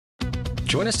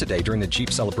Join us today during the Jeep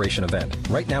Celebration event.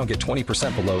 Right now, get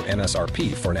 20% below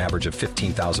MSRP for an average of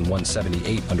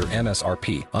 $15,178 under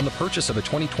MSRP on the purchase of a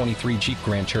 2023 Jeep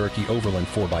Grand Cherokee Overland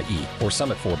 4xE or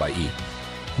Summit 4xE.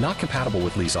 Not compatible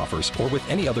with lease offers or with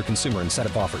any other consumer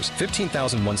incentive offers.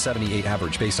 $15,178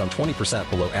 average based on 20%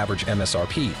 below average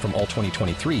MSRP from all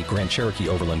 2023 Grand Cherokee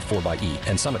Overland 4xE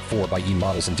and Summit 4xE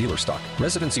models in dealer stock.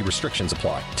 Residency restrictions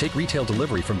apply. Take retail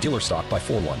delivery from dealer stock by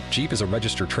 4/1. Jeep is a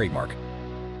registered trademark.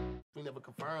 We never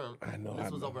confirmed. I know. This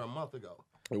was over a month ago.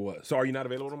 It was. So are you not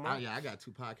available tomorrow? Yeah, I got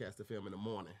 2 podcasts to film in the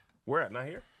morning. Where at? Not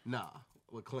here? Nah,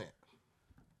 with Clint.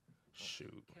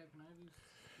 Shoot.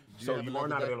 So you are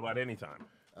not available at any time?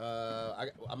 I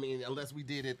mean, unless we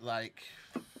did it like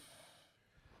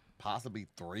possibly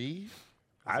 3.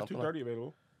 I have 2:30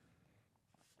 available.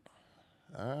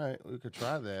 All right, we could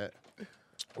try that.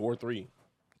 Or 3.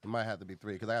 It might have to be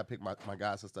 3 because I got to pick my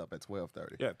guys and stuff at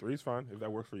 12:30. Yeah, 3 is fine if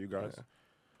that works for you guys. Yeah.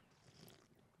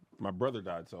 My brother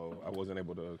died, so I wasn't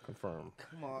able to confirm.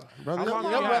 Come on. Brother, your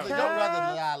brother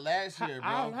died last year,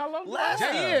 bro. How long? Last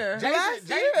year.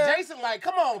 Jason, like,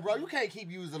 come on, bro. You can't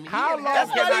keep using me. How long That's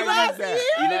can not I even last that? year.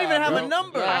 You didn't even have a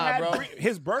number. Bro.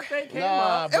 His birthday came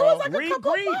up. It was like a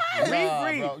couple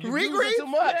months. You use it too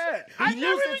much. Yeah. You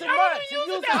use it too much. He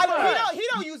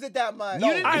don't use it that much.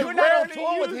 You're not on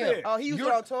tour with him. Oh, he used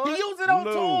it on tour? He used it on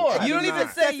tour. You don't even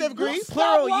say Excessive grief?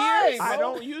 plural years. I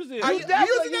don't use it. Are you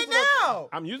using it now?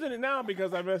 I'm using it now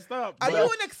because I messed up. Are you an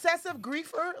excessive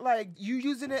griefer? Like, you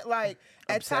using it, like,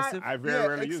 at Obsessive? times? I very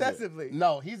rarely use it. excessively.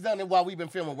 No, he's done it while we've been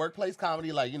filming workplace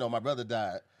comedy. Like, my brother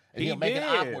died. And he'll make it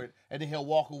awkward, and then he'll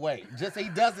walk away. Just he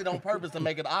does it on purpose to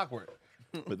make it awkward.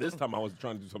 But this time I was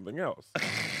trying to do something else.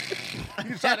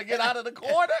 You trying to get out of the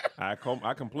corner? I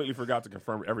completely forgot to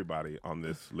confirm everybody on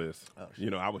this list.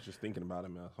 I was just thinking about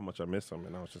him, how much I miss him,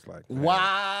 and I was just like, man.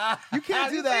 Wow. You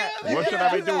can't do that. What should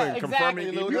I be doing? Exactly, Confirming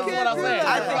Lou. emails? You can't do that.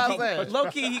 I think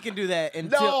low key he can do that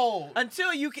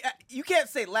until you can't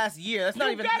say last year. That's not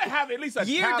You even gotta have at least a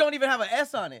year. Don't even have an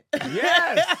S on it.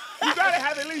 Yes, you gotta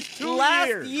have at least 2 Last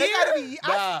years. year.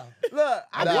 Look,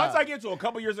 Once I get to a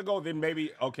couple years ago, then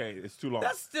maybe it's too long.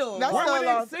 That's still That's We're so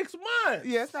within long. 6 months.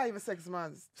 Yeah, it's not even 6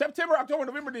 months. September, October,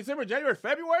 November, December, January,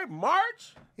 February,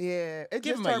 March. Yeah, it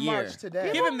Give just him a turned year. March today.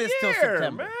 Give him this till Year,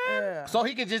 September. man. Yeah. So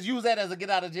he can just use that as a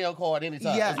get out of jail card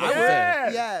anytime. Yes. That's what I'm saying.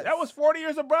 Yes. Yes. That was 40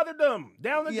 years of brotherdom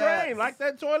down the Yes. drain, like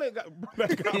that toilet.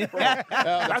 That's what we're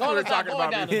toilet's not talking going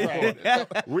about. down the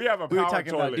Before. We have a We were power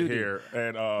talking about toilet doo-doo. here,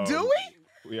 and Do we?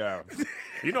 Yeah,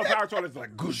 power toilets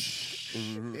like goosh.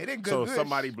 It ain't good. So good.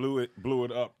 somebody blew it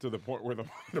up to the point where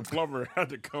the plumber had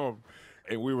to come,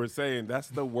 and we were saying that's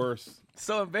the worst.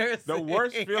 So embarrassing. The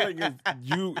worst feeling is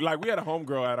we had a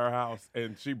homegirl at our house,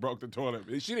 and she broke the toilet.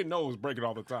 She didn't know it was breaking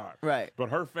all the time. Right. But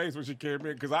her face when she came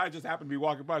in, because I just happened to be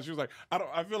walking by, she was like,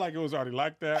 I feel like it was already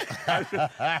like that. Has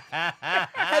that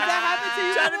happened to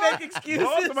you? Trying to before? make excuses.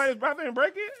 Go somebody's bathroom and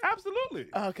break it? Absolutely.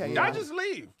 Okay, I yeah. just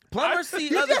leave. Plumbers see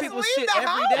You other just people's leave shit the every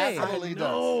house? day. Absolutely does.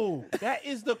 No, that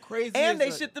is the craziest. And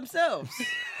they shit themselves.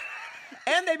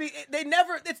 And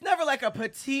it's never like a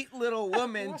petite little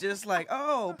woman just like,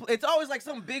 it's always like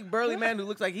some big burly man who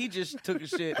looks like he just took a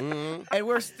shit. And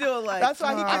we're still like, That's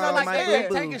why he I know, Oh, like my they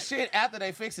boo-boo. taking shit after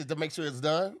they fix it to make sure it's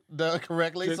done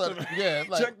correctly. Just So to yeah,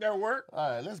 like, check their work.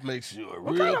 all right, let's make sure.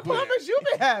 What real kind of quick. plumbers you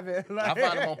been having? I Like,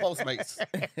 found them on Postmates.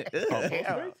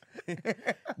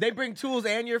 they bring tools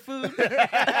and your food.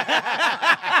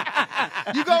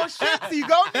 you go shit, so you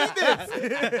go need this.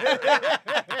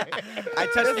 I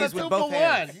touch It's these a with 2 both for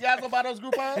hands. 1. You guys know about those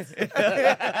Groupons?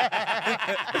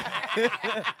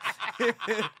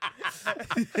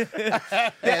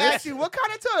 They ask you, what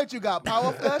kind of toilet you got?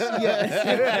 Power flush? Yes.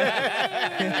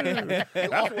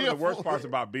 That's one of the worst parts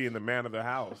about being the man of the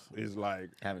house is like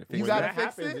Having to when fix gotta that fix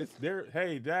happens, it? it's there.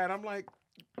 Hey, Dad, I'm like,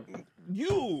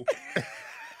 you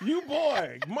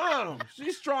boy, Mom,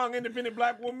 she's strong, independent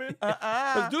black woman.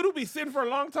 Because dude be sitting for a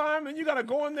long time, and you gotta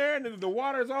go in there, and then the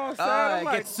water's all sad. I'm It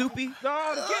like, gets soupy.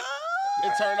 dog,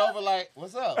 It turned over like,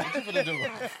 what's up? What you finna do?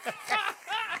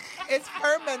 It's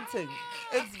fermenting.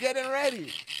 It's getting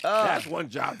ready. that's one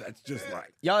job that's just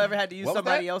like Y'all ever had to use What was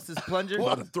somebody that? else's plunger?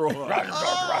 about to throw up.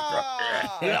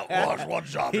 Yeah, one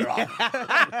job.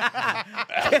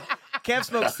 Kev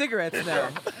smokes cigarettes now.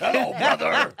 Hello,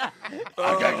 brother.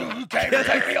 You came to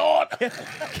take me on.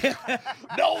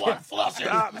 No one flushes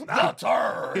the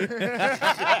turd. Is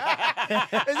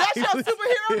that your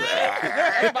superhero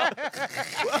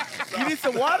name? You need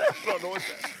some water? I don't know what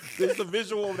that. It's the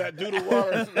visual of that doodle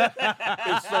water.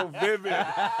 It's so vivid.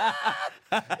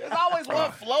 There's always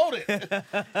one floating.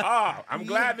 I'm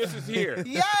glad this is here.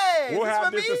 Yay! We'll this have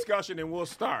for this me? discussion and we'll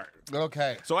start.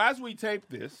 Okay. So as we tape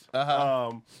this,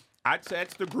 I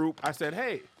text the group. I said,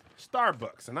 hey,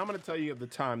 Starbucks. And I'm going to tell you the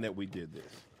time that we did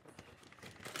this.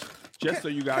 Just so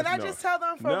you guys know. Can I just tell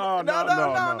them from...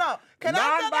 No. Can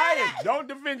I Non-biased. Don't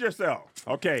defend yourself.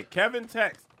 Okay, Kevin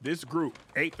texts this group,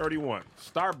 8:31,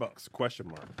 Starbucks, ?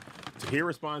 Tahir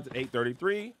responds at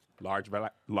 8:33, large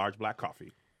black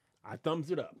coffee. I thumbs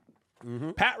it up.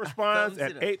 Pat responds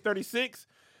at 8:36,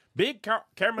 big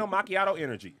caramel macchiato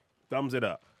energy. Thumbs it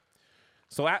up.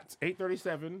 So at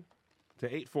 8:37 to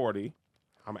 8:40,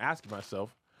 I'm asking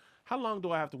myself, how long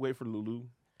do I have to wait for Lulu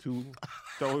to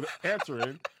throw the answer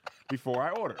in before I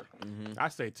order? I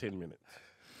say 10 minutes.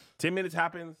 10 minutes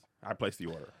happens, I place the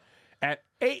order. At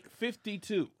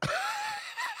 8:52,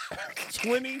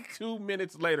 22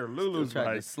 minutes later, Lulu's Trying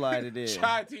like, to slide it in.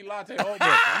 chai tea latte oat milk.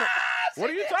 What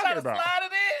are you talking about?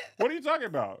 What are you talking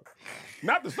about?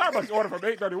 Not the Starbucks order from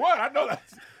 8:31. I know that.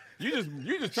 You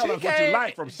just tell us what you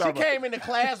like from Starbucks. She came in the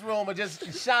classroom and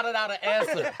just shouted out an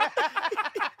answer.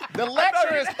 The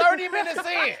lecture is 30 minutes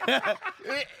in. 48.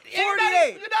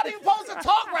 You're not even supposed to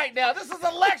talk right now. This is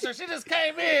a lecture. She just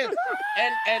came in,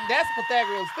 and that's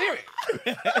Pythagorean's theory.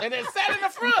 And it sat in the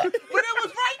front. But it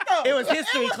was right, though. It was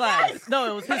history class. Right.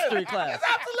 No, it was history class. It's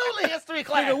absolutely history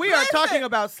class. Nigga, we are talking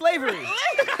about slavery.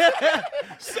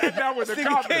 Sat down with the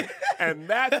company, and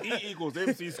that's E =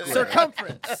 MC squared.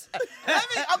 Circumference.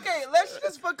 Okay, let's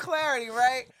just for clarity,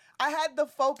 right? I had the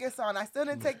focus on. I still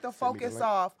didn't take the focus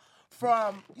off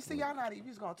from. You see, y'all not even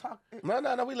just gonna talk.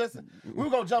 No, we listen. We were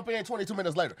gonna jump in 22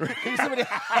 minutes later. Can you send me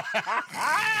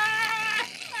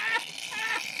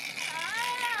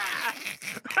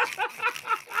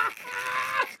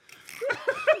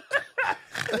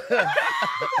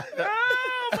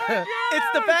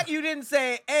It's the fact you didn't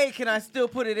say, hey, can I still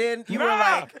put it in? You were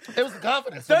like, It was the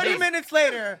confidence. 30 minutes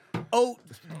later, oat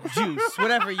juice,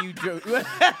 whatever you drink.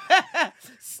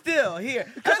 Still here.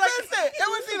 Because listen, it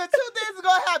was either two things are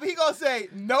gonna happen. He gonna say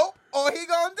nope, or he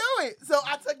gonna do it. So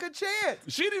I took a chance.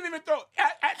 She didn't even throw.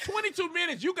 At 22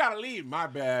 minutes, you gotta leave. My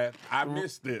bad. I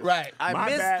missed this. Right. My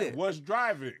missed bad it. was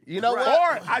driving. You know what?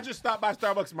 Or I just stopped by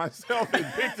Starbucks myself and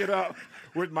picked it up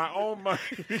with my own money.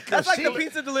 That's like the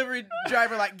pizza delivery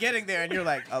driver like getting there and you're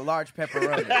like, a large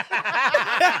pepperoni.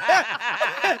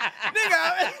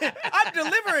 Nigga, I'm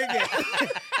delivering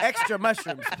it. Extra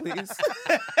mushrooms, please.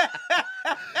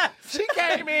 She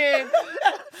came in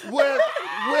with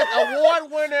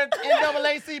award-winning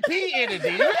NAACP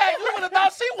energy. You would have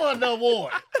thought she won the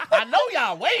award. I know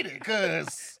y'all waited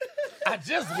because I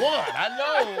just won. I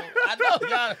know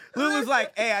y'all. Lulu's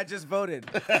like, hey, I just voted.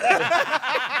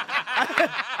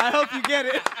 I hope you get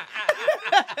it.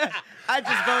 I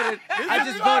just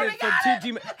voted for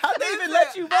 2G. How'd they even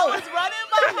let you vote? I was running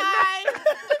behind,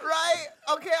 right?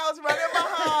 Okay, I was running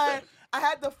behind. I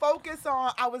had to focus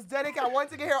on, I was dedicated. I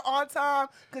wanted to get here on time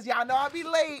because y'all know I'll be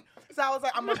late. So I was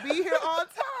like, I'm going to be here on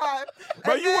time.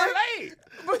 But you were late.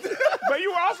 But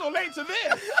you were also late to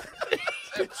this.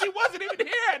 She wasn't even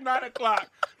here at 9 o'clock.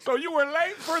 So you were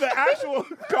late for the actual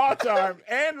call time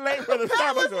and late for the Starbucks.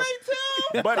 I was late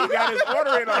too. But he got his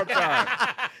order in on time.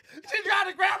 She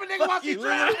tried to grab a nigga while she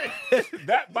driving.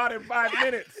 That bought him 5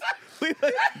 minutes. We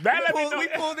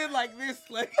pulled in like this.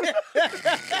 Like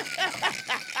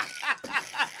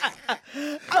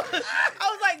I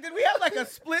was like, did we have like a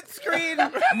split screen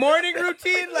morning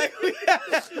routine? Like we had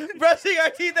brushing our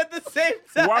teeth at the same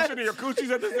time. Washing your coochies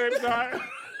at the same time.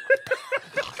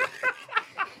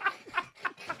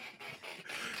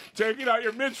 Taking out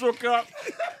your menstrual cup.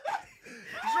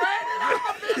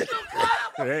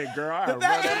 Hey, girl, I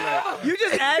run You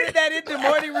just added that into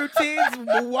morning routines,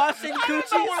 washing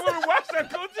coochies. when women wash their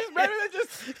coochies, baby, they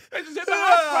just hit the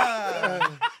hot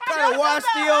spot. Gotta wash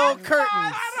the old curtains.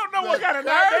 I don't know what kind of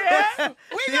night they had.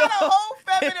 We got a whole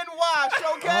feminine wash,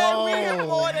 okay? We here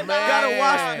more than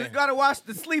that. Gotta wash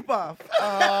the sleep off.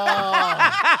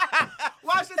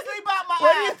 Wash the sleep out my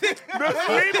What do eyes. you think? The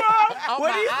sleep off?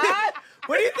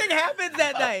 What do you think happens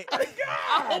that night?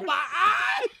 Oh, my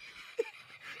eye.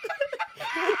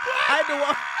 I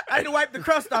had to wipe the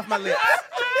crust off my lips.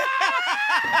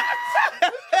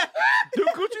 Do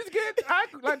coochies get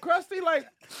like crusty? Like,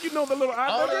 you know, the little eye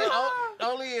buggers?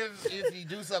 Only if you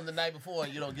do something the night before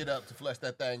and you don't get up to flush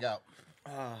that thing out.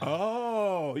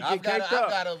 Oh, you I've get caked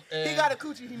up. He got a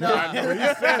coochie. He He knows. said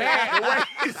it. The way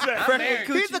he said it. I'm married.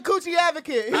 He's a coochie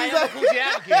advocate. I He's am a like, coochie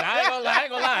advocate. I ain't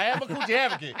gonna lie. I am a coochie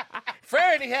advocate.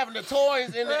 Freddie having the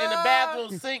toys in the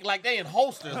bathroom sink like they in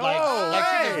holsters. Like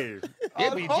she hey. just,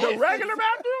 it be The dead. regular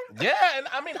bathroom? Yeah, and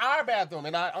I mean our bathroom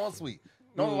in our ensuite.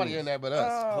 Nobody in there but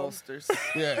us. Holsters.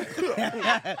 Yeah.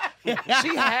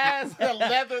 She has a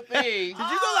leather thing. Did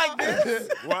you go like this?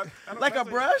 What? Like a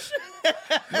brush? No,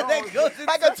 That goes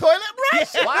Like a toilet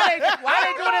brush? Why they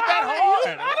doing it that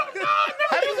hard? I don't know.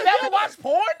 Have you never watched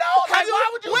porn though? Like, why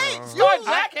would you start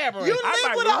jackhammering? You I live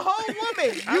might with lose. a whole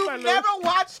woman. I might You've lose. never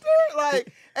watched her?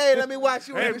 Like, hey, let me watch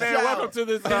you Hey in the man, shower. welcome to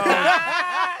this You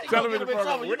gonna television get in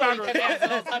trouble. program. You know you can't answer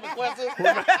those type of questions.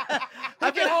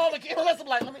 I get home and Melissa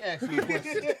like, let me ask you a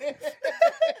question.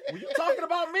 Were you talking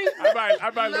about me?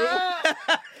 I might lose.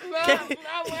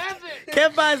 I wasn't.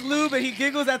 Kev buys lube and he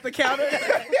giggles at the counter.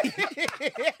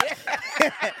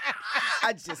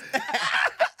 I just.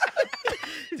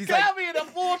 She's Tell me in a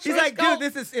full she's like, dude,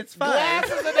 it's fine.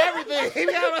 glasses and everything.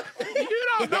 You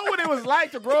don't know what it was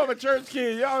like to grow up a church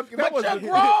kid, y'all. That But was you're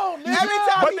grown, nigga. Every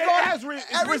time But he it goes, has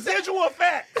every residual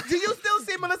effect. do you still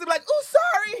see Melissa be like, ooh,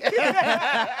 sorry.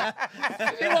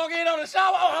 She walk in on the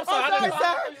shower. Oh, I'm sorry. I'm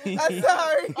sorry. I'm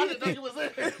sorry. I didn't know you was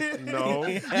in. No.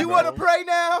 You want to pray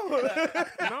now?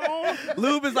 No.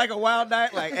 Lube is like a wild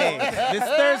night. Like, hey, this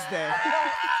Thursday,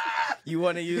 you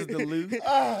want to use the lube? He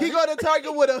go to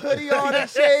Target with a hoodie on and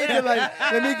shades and like,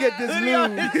 let me get this Hoodie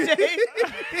on lube. his shade.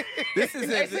 This is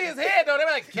They see his head though. They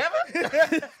be like,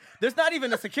 Kevin. There's not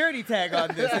even a security tag on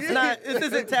this. It's not. This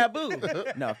isn't taboo.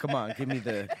 No, come on, give me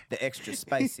the extra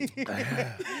spicy.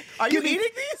 Are you eating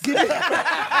these?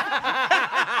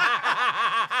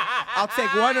 I'll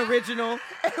take one original.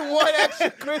 One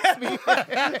extra crispy.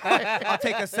 I'll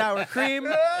take a sour cream.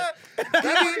 He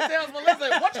tells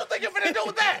Melissa, what you think you're finna do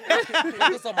with that?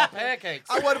 Put some on pancakes.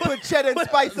 I want to put cheddar and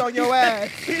spice on your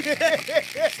ass.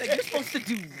 Like, you're supposed to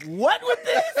do what with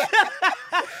this?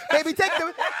 Baby, take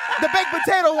the baked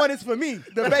potato one is for me.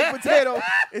 The baked potato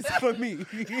is for me.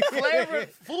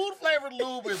 Food flavored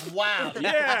lube is wild.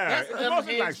 Yeah. That's It's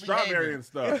mostly like underage strawberry behavior. and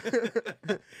stuff.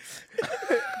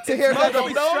 Tahir You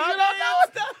don't know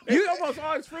stuff. It's almost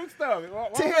always fruit stuff.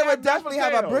 Tahir would definitely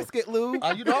have a brisket lube.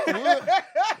 You know, would.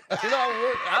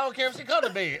 I don't care if she come to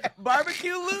bed.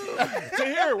 Barbecue lube.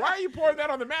 Tahir, why are you pouring that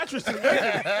on the mattress?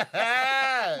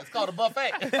 It's called a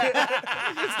buffet. It's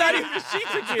not even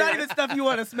It's not even stuff you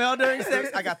want to smell during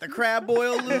sex. I got the crab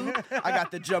boil lube. I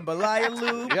got the jambalaya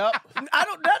lube. Yep. I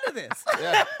don't none of this.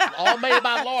 Yeah. All made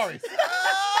by Lori's.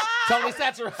 Totally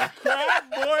saturated. Crab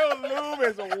boiled lube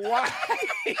is wild.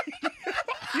 you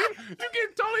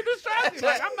get totally distracted.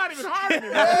 Like, I'm not even hard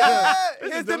anymore.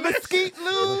 Here's the mesquite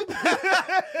lube.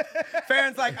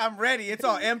 Farron's like, I'm ready. It's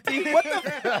all empty. What the?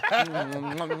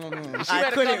 She I had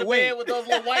to come couldn't to wait. bed with those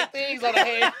little white things on her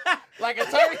head, like a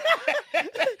turkey.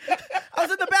 I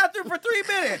was in the bathroom for 3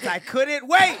 minutes. I couldn't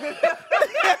wait.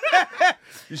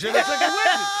 You should have took it with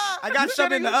you. I got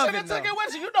some in the oven. Took it though.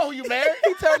 with you. You know who you married.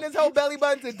 He turned his whole belly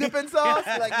button to dipping sauce.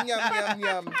 Like, yum, yum,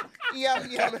 yum. Yum,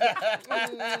 yum.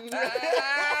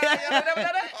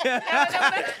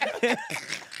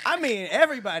 I mean,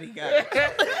 everybody got it.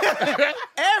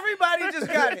 Everybody just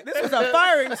got it. This was a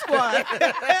firing squad.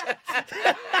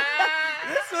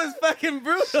 This was fucking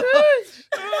brutal.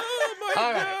 Oh my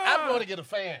All right, God. I'm going to get a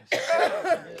fan.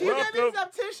 Can you get me some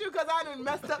tissue? Because I done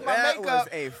messed up my That makeup. was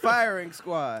a firing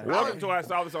squad. Welcome to I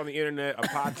saw this on the internet, a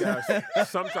podcast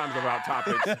sometimes about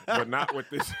topics, but not with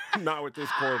this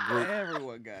core group.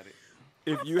 Everyone got it.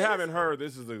 If you haven't heard,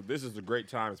 this is a great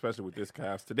time, especially with this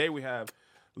cast. Today we have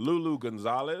Lulu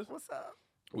Gonzalez. What's up?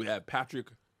 We have Patrick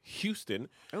Houston.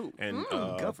 Ooh. And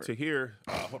Cover. to hear,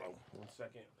 hold on 1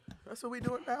 second. That's what we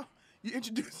doing now? You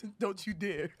introducing Don't You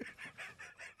Dare.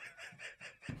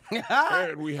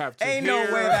 And we have to Ain't hear,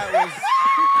 no way that was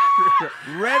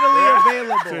readily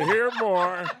to available. hear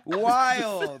more.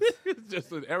 Wild.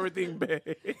 Just with everything big.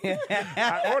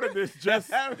 I ordered this just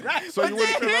Right. so you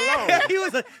wouldn't feel alone. He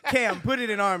was like, Cam, put it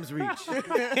in arm's reach.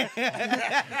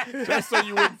 Just so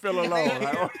you wouldn't feel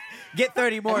alone. Get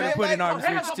 30 more to put in arm's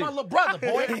reach, Hands on my too. little brother,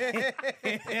 boy.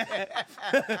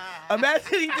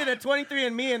 Imagine he did a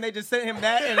 23andMe and they just sent him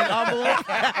that in an envelope.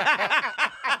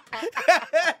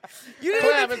 You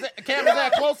didn't even Cam, is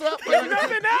that close up? With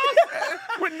nothing else?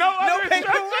 With no other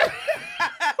instructions?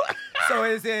 paperwork. So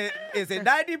is it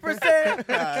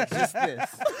 90%? Just this.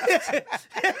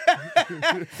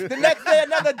 The next day,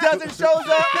 another dozen shows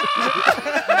up.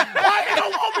 Why you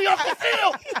don't want me off the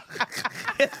field?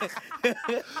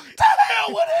 The hell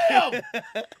with him!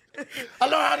 I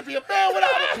learned how to be a man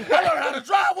without him. I learned how to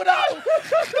drive without him.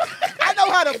 I know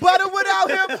how to butter without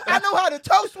him. I know how to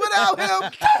toast without him.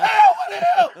 The hell with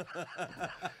him!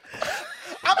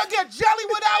 I'm going to get jelly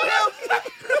without him.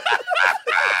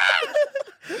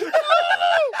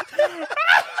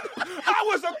 I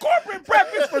was a corporate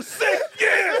breakfast for 6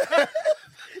 years.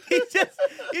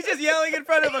 He's just yelling in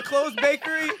front of a closed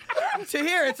bakery. To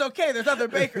here, it's okay. There's other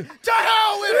bakers. To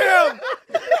hell with him!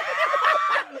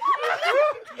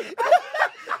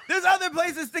 There's other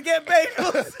places to get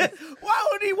bagels. Why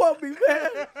would he want me, man?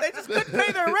 They just couldn't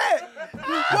pay their rent.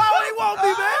 Why would he want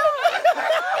me, man?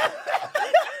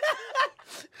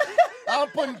 I'm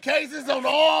putting cases on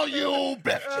all you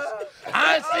bitches.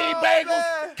 I see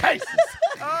bagels, cases.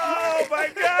 Oh my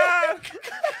God!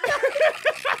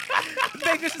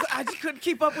 I just couldn't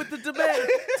keep up with the demand.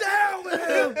 Down with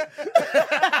him.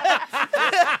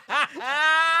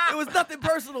 It was nothing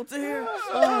personal to hear.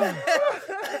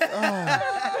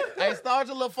 Hey, start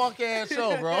your little funky ass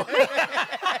show, bro.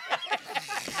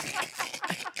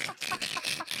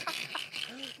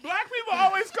 Black people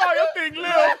always call your thing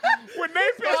Lil. When they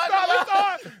pissed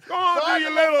off, go on, do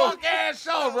your little. Funky ass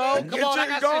show, bro. Come on, I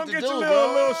got go on, shit to get do, your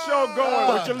bro. little show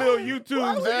going with your little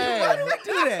YouTube. Man.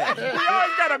 Do that. We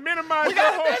always gotta minimize We your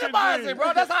gotta whole shit. minimize it,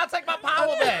 bro. That's how I take my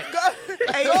power back.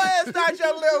 Hey, go ahead and start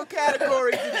your little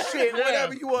categories and shit,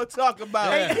 whatever you want to talk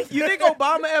about. Hey, you think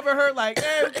Obama ever heard like,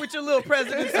 hey, with your little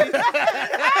presidency?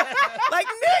 Like,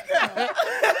 nigga.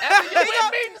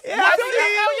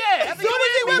 As soon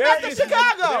as he went back to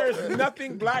Chicago. There's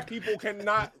nothing black people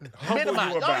cannot humble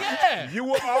Minimize. you about. Oh, yeah. You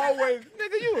will always,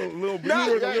 nigga, you a little,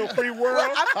 you was a little free world.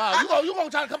 You gonna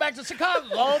try to come back to Chicago?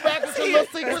 Go back with your little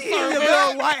Secret Your Service.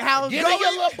 little White House. Give me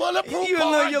your little bulletproof You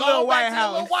card. your Go little back White to your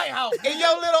little House. White House. In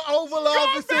your little Oval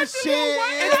Office and shit.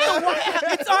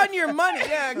 It's on your money.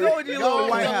 Yeah, go to your Go little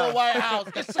to White your little House. White House.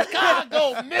 It's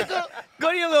Chicago, nigga.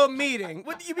 Go to your little meeting.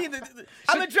 What do you mean?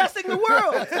 I'm addressing the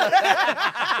world.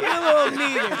 Your little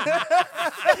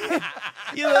meeting.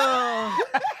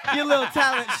 Your little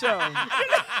talent show.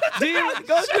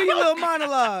 Go do your little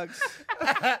monologues.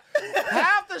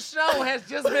 Half the show has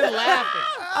just been laughing.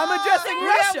 I'm addressing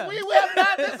Russia. We have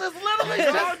not. This is literally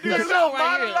Don't just do the your show little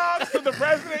right here. monologues to the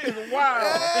president is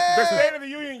wild. The State of the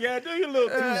Union, yeah, do your little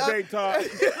Tuesday talk.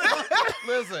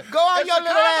 Listen. Go on if your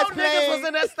little ass Chicago niggas plane. was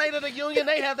in that State of the Union,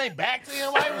 they had their back to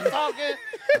him while he was talking.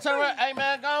 Turn around, hey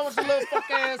man, go on with your little fuck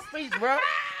ass speech, bro.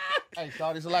 Hey,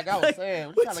 shawty, so like I was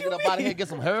saying, we trying to get up out of here and get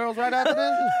some hurls right after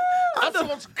this. I'm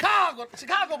from Chicago.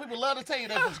 Chicago people love to tell you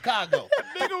they're from Chicago.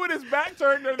 Nigga with his back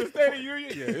turned to the State of the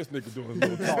Union. Yeah, this nigga doing his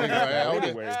little talk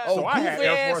anyway. Oh, So I had goofy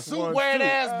Air ass, Force suit Ones wearing too.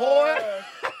 ass boy.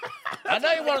 I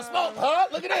know you want to smoke, huh?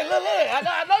 Look at that, look.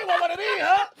 I know you want one of these,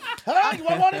 huh? Huh? You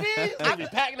want one of these? I be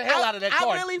packing the hell out of that car.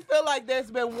 I really feel like there's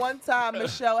been one time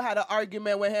Michelle had an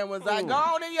argument with him. Was like, go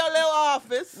on in your little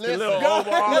office. The little Listen,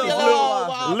 Oval Your Office, little little,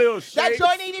 Oval. little That shapes.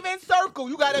 joint ain't even circle.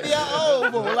 You gotta be an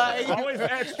oval. Like Always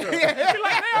extra. Be like, they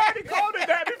already called it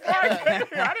that before I came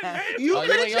here. I didn't name it. you Oh,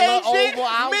 could have ain't got no changed it, oval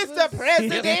houses? Mr.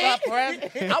 President. Mr.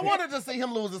 President. I wanted to see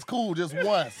him lose his cool just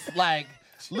once. Like,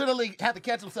 literally have to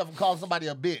catch himself and call somebody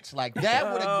a bitch. Like,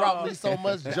 that would have brought me so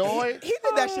much joy. He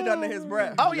did that shit under his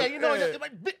breath. Oh, yeah, you know,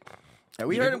 like,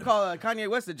 We heard him call Kanye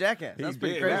West a jackass. That's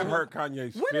pretty crazy. That hurt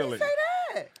Kanye's When did he feelings. say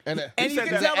that? and And you said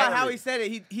can that tell by early. how he said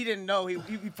it, he didn't know. He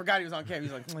forgot he was on camera. He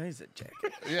was like, well, he's a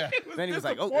jackass. yeah. Then he was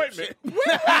like, oh, Disappointment. shit.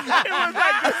 It was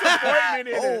like disappointment in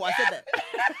it. Oh, I said that.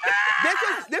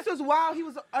 This was while he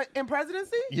was in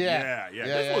presidency? Yeah.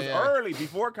 This was early,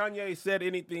 before Kanye said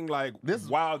anything like This-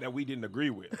 wild that we didn't agree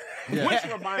with. Yeah. Which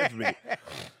reminds me,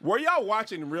 were y'all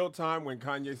watching in real time when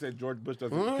Kanye said George Bush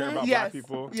doesn't care about Yes. black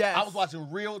people? Yes. I was watching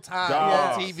real time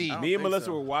Dog. on TV. Me and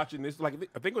Melissa were watching this. Like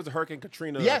I think it was Hurricane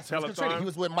Katrina. Yes, it was telethon. Katrina. He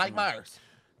was with Mike Myers.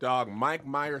 Dog, Mike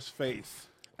Myers' face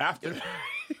after.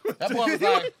 That boy was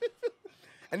like,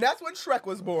 And that's when Shrek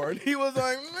was born. He was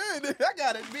like, man, I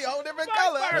gotta be a whole different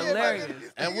color. Hilarious.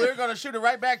 and we're going to shoot it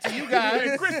right back to you guys.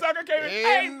 And Chris Tucker came in.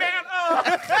 Hey man,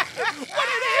 what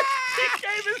it is? He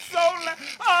came in so loud.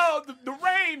 Oh, the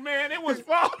rain, man, it was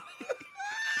falling.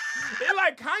 It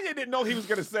like Kanye didn't know he was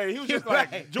gonna say. He was just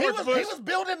like He George was, Bush. he was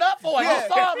building up for it. Yeah. You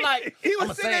saw him like, He was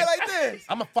I'ma sitting say there it. like this.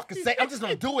 I'm going to fucking say it. I'm just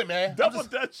going to do it, man. I'm double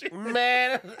just, dutching.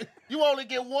 man, you only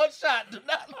get one shot. Do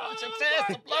not lose your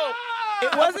chance to blow.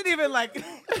 It wasn't even like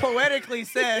poetically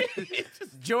said,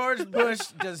 George Bush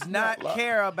does not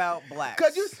care about blacks.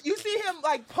 Cause you see him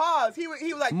like pause. He was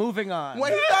like Moving on.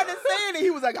 when he started saying it, he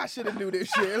was like, I should have knew this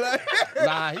shit. Like,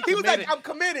 Nah, he was like, committed. I'm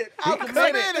committed. I'm It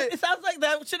committed. sounds like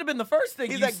that should have been the first thing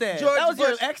He's you like, said. George That was your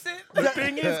Bush- exit? The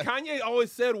thing is, Kanye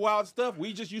always said wild stuff.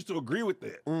 We just used to agree with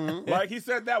it. Like he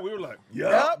said that, we were like,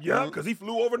 yup, because he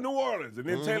flew over New Orleans. And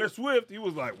then Taylor Swift, he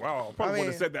was like, wow, I probably wouldn't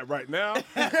have said that right now.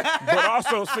 But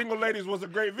also, Single Ladies was a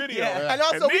great video. Yeah. And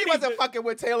also, then we he wasn't just- fucking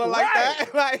with Taylor like Right.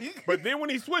 that. Like, But then when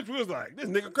he switched, we was like, this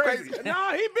nigga crazy. Crazy.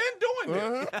 Nah, he been doing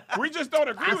this. We just don't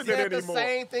agree I with it said the anymore.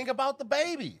 same thing about the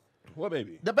baby. What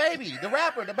baby? The baby, the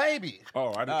rapper, the baby.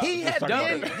 Oh, I didn't. He had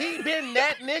been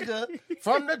that nigga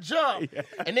from the jump,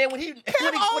 and then when he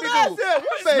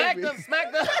What smack baby?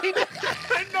 the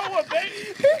I know what baby.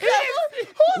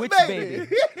 Who's Which baby?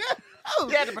 baby? Oh,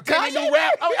 he had to pretend he knew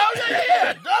rap. Oh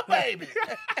yeah, the baby,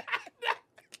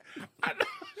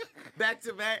 Back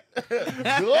to back.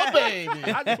 the baby.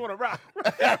 I just want to rock.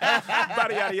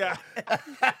 Body yada yada.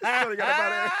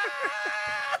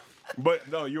 But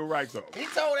no, you're right though. He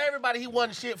told everybody he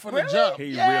wasn't shit from the jump. He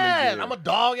really yeah, did. I'm a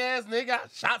dog ass nigga. I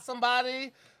shot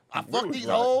somebody. I fucked was these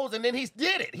right. hoes, and then he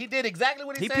did it. He did exactly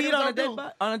what he He said he peed was on a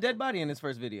gonna do. dead body in his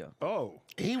first video. Oh,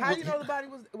 He How was, you know the body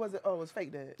was it? Oh, it was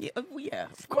fake dead. Yeah, yeah,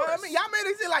 of Well, course. I mean, y'all made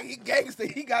it seem like he gangster.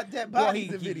 He got dead Well,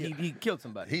 bodies in video. he killed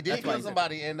somebody. He did That's why kill he said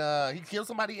somebody, and he killed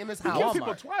somebody in his he house, killed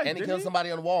people twice, and he didn't killed he?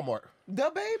 somebody on Walmart.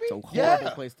 The baby. It's a horrible Yeah.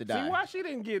 place to See die. why she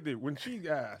didn't get it when she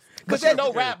asked? But she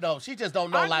know rap though. She just don't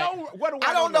know I like. know. What do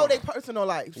I don't know their personal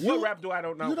life. What rap do I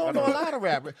don't know? You don't know a lot of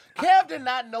rappers. Kev did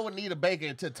not know Anita Baker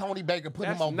until Tony Baker put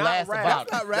him That's on not blast rap. about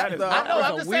That's it. not rap, That is though. not I know. was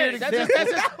I'm a just weird saying. That's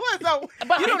just. that was a,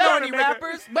 But You don't know know Anita any Baker.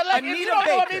 rappers? But like, if Anita you don't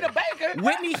know Baker. Anita Baker,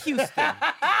 Whitney Houston,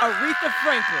 Aretha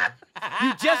Franklin.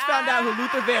 You just found out who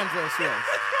Luther Vandross was.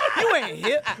 You ain't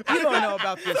hip. You don't know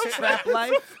about this trap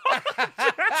life.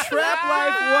 Trap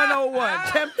life 101.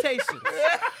 Temptations.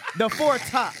 The Four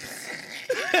Tops.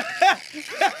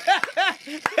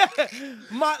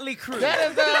 Motley Crue.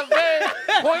 that is a very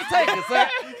point taken, sir.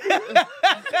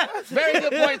 Very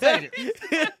good point taken.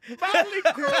 Motley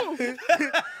Crue.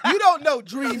 you don't know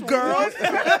Dream Girls. You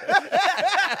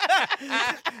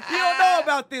don't know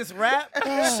about this rap.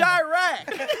 Chirac.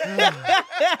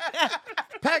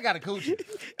 Pat got a coochie.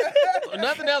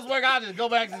 Nothing else work. I'll just go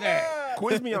back to that.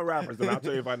 Quiz me on rappers, and I'll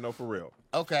tell you if I know for real.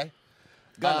 Okay.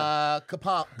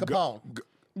 Capone.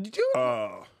 Did you?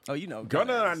 Oh, you know.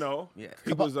 Gunna, I know. Yeah.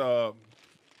 He was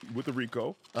with the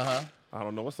Rico. Uh-huh. I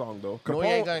don't know what song though.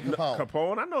 Noriega and Capone.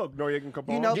 Capone. I know Noriega and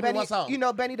Capone. You know Give me Benny. one song. You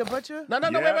know Benny the Butcher. No,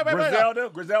 yeah,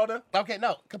 wait. Griselda. Okay,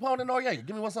 no. Capone and Noriega.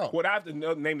 Give me one song. Would I have to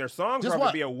name their songs Just or have one.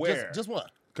 to be aware? Just one.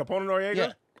 Capone and Noriega?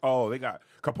 Yeah. Oh, they got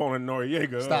Capone and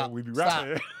Noriega. Stop. We be Stop.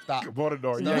 rapping. Stop. Capone and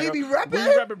Noriega. We be rapping? We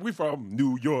be rapping. We from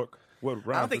New York. What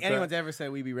I don't think anyone's ever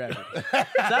said we be rapping. So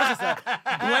that's just a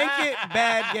blanket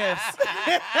bad guess.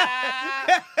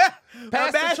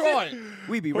 Pastor Troy.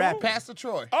 We be rapping. Pastor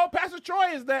Troy. Oh, Pastor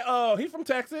Troy is that? He from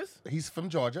Texas. He's from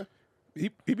Georgia. He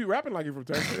be rapping like he from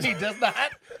Texas. He does not.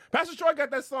 Pastor Troy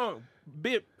got that song.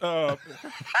 They do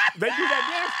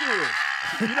that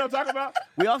dance to it. You know what I'm talking about?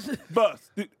 We also Bust.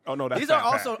 Oh no, that's these are Fat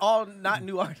also Pat. all not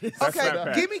new artists. That's Okay, Fat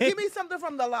Pat. give me something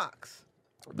from the Locks.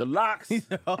 The Locks.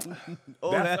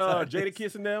 Oh, That's artists. Jada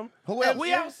Kiss and them. Who else?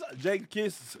 We outside. Jada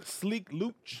Kiss, Sleek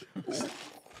Looch.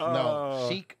 No.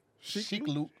 Chic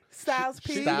Luke. Styles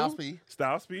P. Styles P.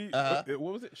 Style Speed. Uh-huh.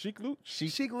 What was it? Chic Looch.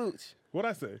 Chic Luch. What'd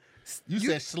I say? You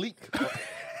said sleek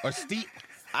or steep.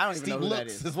 I don't even know Steep who that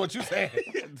looks is. is what you said.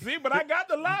 See, but I got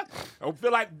the lock. I don't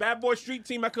feel like Bad Boy Street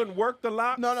Team. I couldn't work the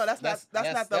lock. No, that's not the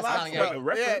Locks. Kanye. That's a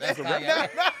reference. Yeah, That's a Kanye.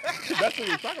 reference. That's what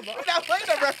you're talking about. That playing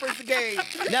the reference game.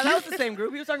 Yeah, that was the same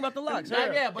group. He was talking about the Locks,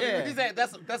 right? Yeah, but he said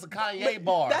that's a Kanye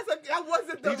bar. That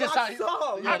wasn't the He just Locks tried-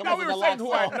 song. Yeah, I thought we were wasn't saying the who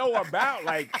Locks I know about.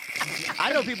 Like,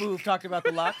 I know people who've talked about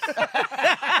the Locks.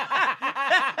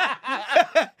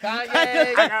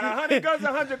 Kanye. I got 100 guns,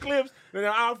 100 clips, and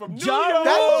I'm from New Ja York.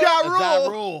 That's Ja Rule. Ja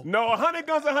Rule. No, 100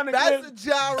 guns, 100 That's clips.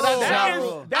 Ja Rule. That's Ja That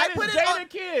Rule. is, that I is put it Jada on-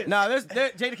 Kiss. No,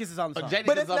 Jada Kiss is on the song. Jada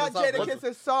But Kiss it's on the not song. Jada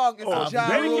Kiss's song. It's Oh, Ja Jada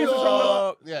Kiss is Rule.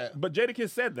 from the. Yeah. But Jada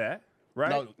Kiss said that, right?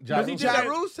 No, Ja Because he Rule. did Ja that-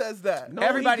 Rule says that. No,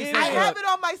 Everybody he says I didn't. that. have it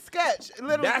on my sketch.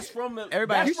 Literally. That's from the.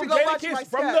 Everybody- That's You from should go Jada watch Kiss my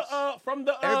from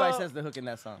sketch. Everybody says the hook in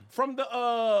that song. from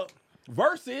the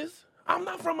verses. I'm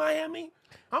not from Miami.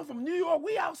 I'm from New York.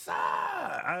 We outside.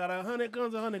 I got 100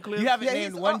 guns, 100 clips. You haven't Yeah,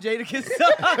 named he's one on- Jada Kiss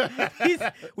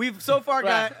song. We've so far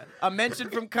got a mention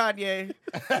from Kanye,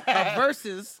 a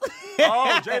verses.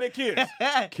 Oh, Jada Kiss.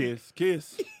 Kiss,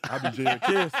 kiss. I be Jada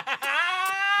Kiss.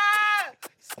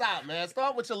 Stop, man.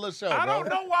 Start with your little show, I bro. don't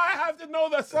know why I have to know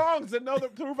the songs and know the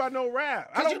proof I know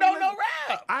rap. I Because you don't really- know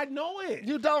rap. I know it.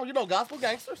 You don't. You know gospel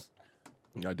gangsters.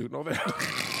 I do know that.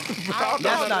 That's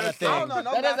not a I thing. don't know.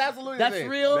 No, That is God. absolutely That's the thing.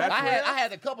 real? That's I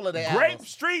had a couple of their Grape albums.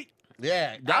 Street.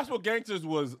 Yeah. Gospel Gangsters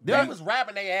was. They was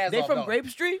rapping their ass They off. from though. Grape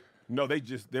Street? No, I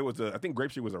think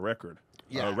Grape Street was a record.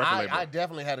 Yeah, record label. I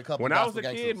definitely had a couple When of I was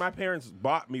gospel a kid, gangsters. my parents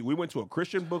bought me. We went to a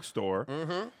Christian bookstore.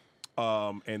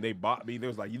 And they bought me. They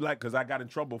was like, "You like?" Because I got in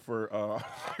trouble for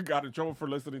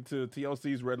listening to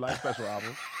TLC's Red Light Special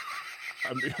album.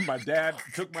 I mean, my dad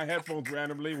took my headphones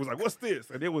randomly. Was like, "What's this?"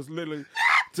 And it was literally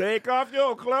Take off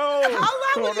your clothes. How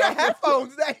loud were your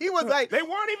headphones that he was like, They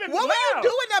weren't even what loud. were you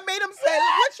doing that made him say,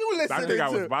 what you I listening think I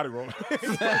was to? body rolling.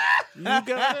 You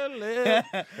gotta live.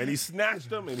 And he snatched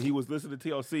them, and he was listening to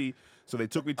TLC. So they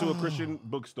took me to a Christian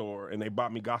bookstore, and they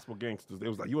bought me Gospel Gangsters. They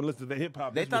was like, you want to listen to the hip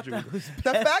hop? They thought that was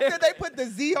The fact that they put the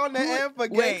Z on the end for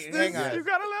Wait, gangsters hang on. You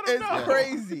gotta let them is know.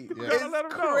 crazy. You gotta let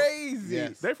It's 'em know. crazy.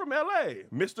 Yes. They from LA.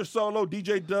 Mr. Solo,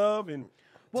 DJ Dub, and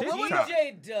Well, what TikTok.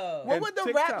 DJ Dub. What And were the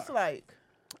TikTok. raps like?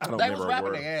 I don't They remember was a rapping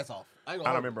word. their ass off. I I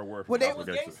don't remember a word from Well, they Gospel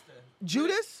was Gangsters.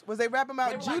 Judas? Was they rapping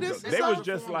about Judas? They was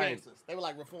just like- gangsters. They were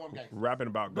like reform gangsters. Rapping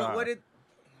about God. But what did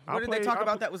I'll they play- talk I'll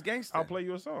about play- that was gangster? I'll play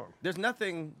you a song. There's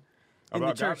nothing in the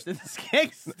About church God. that's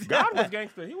gangster. God was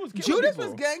gangster. He was killing Judas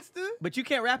people. was gangster. But you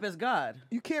can't rap as God.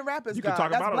 You can't rap as You God. can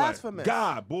talk That's about blasphemous. it like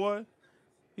God, boy.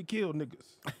 He killed niggas.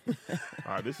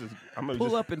 All right, this is. I'm gonna Pull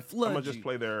just, up and flood I'm gonna just you.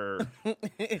 play their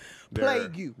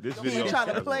Plague you. This He video.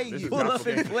 trying to plague this you. is Pull Gospel up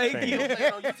and Gangsters plague Change. you. You gonna play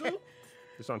it on YouTube?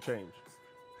 It's on Change.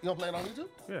 You gonna play it on YouTube?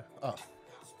 Yeah. Oh.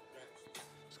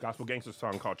 It's a Gospel Gangster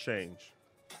song called Change.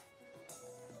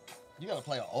 You gotta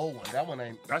play an old one. That one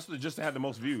ain't. That's just to have the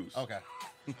most views. Okay.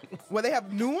 Well, they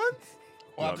have new ones?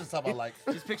 Well, I'm No. just talking about like.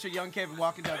 Just picture young Kevin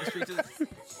walking down the street to the,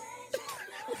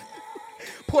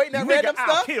 Pointing at Nigga, random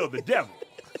I'll stuff? kill the devil.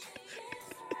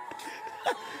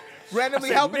 Randomly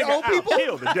Said, helping nigga, old I'll people?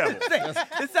 kill the devil.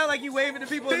 It sounds like you waving to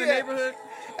people in the Yeah. neighborhood.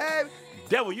 Hey,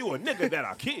 Devil, you a nigga that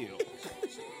I kill.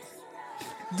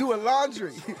 doing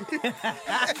laundry.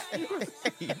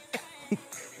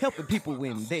 Helping people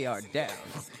when they are down.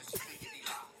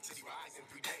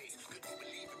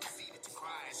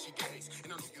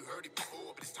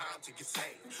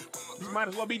 You might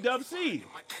as well be Dub C.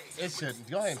 It shouldn't.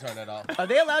 Go ahead and turn that off. Are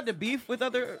they allowed to beef with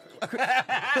other?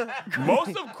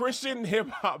 Most of Christian hip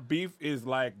hop beef is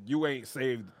like you ain't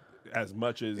saved as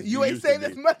much as You ain't used to saved be.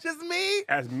 as much as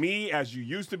me? As you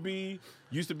used to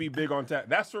be big on tap.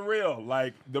 That's for real.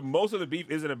 Like the most of the beef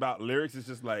isn't about lyrics. It's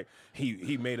just like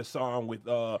he made a song with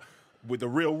a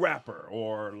real rapper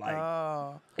or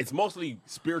like it's mostly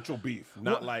spiritual beef,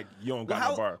 not like you don't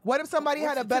got no bar. What if somebody What's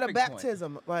had a the better tipping point?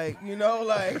 baptism? Like, you know,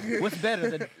 like... What's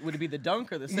better? Would it be the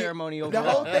dunk or the ceremony The overall?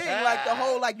 whole thing, like the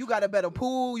whole, like you got a better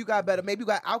pool, you got better, maybe you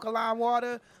got alkaline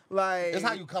water, like It's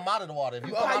how you come out of the water. If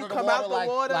you How come you out of the come water, out the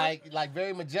water? like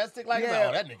very majestic, like yeah.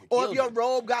 oh, that nigga Or if killed your it.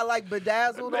 robe got like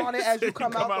bedazzled on it as you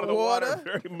come out of the water,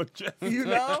 very majestic. you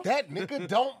know. That nigga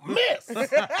don't miss.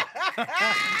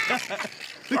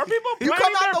 Are people You planning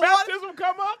come out their the water- baptism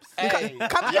come ups? Hey,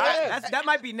 Come yes. That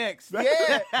might be next.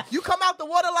 yeah, you come out the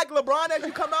water like LeBron as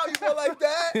you come out, you go like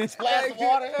that. Splash Like, the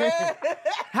water.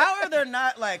 How are there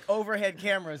not like overhead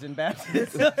cameras in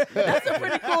baptism? That's a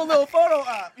pretty cool little photo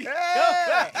op.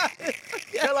 Yeah.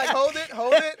 They're like, hold it,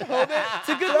 hold it, hold it. It's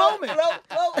a good moment.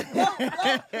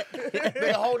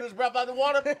 Nigga hold his breath out the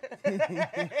water.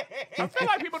 I feel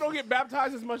like people don't get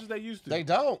baptized as much as they used to. They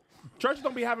don't. Churches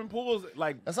don't be having pools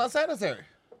like That's unsanitary.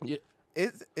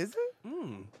 Is it?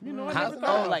 you know. I How's never it thought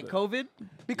Oh, about like that. COVID?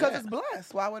 Because Yeah. it's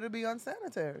blessed. Why would it be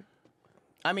unsanitary?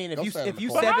 I mean, Don't say if it you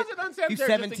before. But seven, how's it unsanitary you just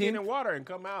to get 17, in water and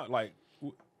come out like?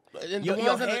 In your the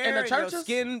ones hair, in the and churches. your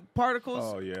skin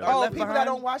particles. Oh, yeah. are Oh, left people behind. that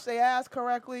don't wash their ass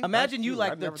correctly. Imagine you true.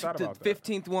 like I the never thought about that.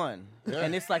 15th one,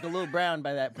 and it's like a little brown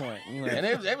by that point. You're like, And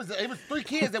it was 3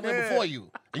 kids that went before you.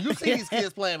 And you see these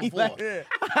kids playing before. like,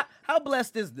 how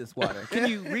blessed is this water? Can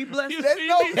you re-bless You it? There's see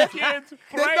no- these kids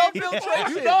There's no praying?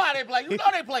 filtration. You know how they play. You know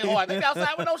they play hard. They be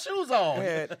outside with no shoes on.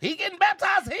 Yeah. He getting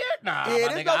baptized here? Nah, Yeah,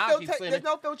 my there's nigga, I'll no, keep there's sinning.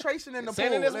 no filtration in the pool.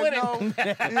 Sinning is There's no,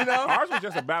 you know? Ours was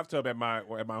just a bathtub at my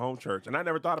home church, and I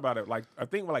never thought about it. Like I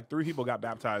think like 3 people got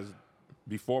baptized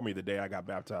before me the day I got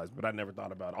baptized, but I never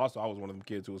thought about it. Also, I was one of them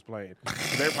kids who was playing.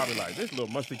 They were probably like, "This little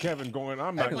musty Kevin going.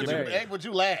 I'm not Would getting." you, would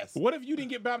you last? What if you didn't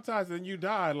get baptized and you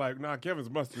died? Like, nah, Kevin's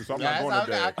musty, so I'm Yeah, not going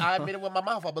today. I admit it with my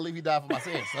mouth. I believe he died for my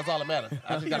sins. That's all that matters.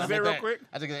 I just gotta say it admit real that. quick?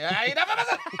 I just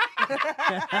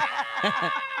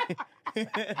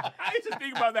I used to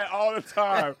think about that all the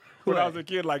time when I was a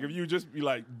kid. Like, if you just be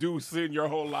like, do sin your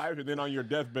whole life, and then on your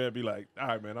deathbed be like, all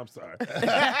right, man, I'm sorry.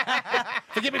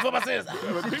 forgive me for my sins.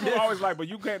 But people always like, but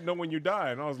you can't know when you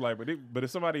die. And I was like, but if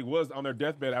somebody was on their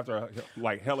deathbed after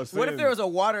like hella sins, What if there was a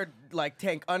water like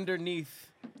tank underneath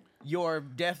your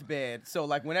deathbed? So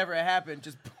like whenever it happened,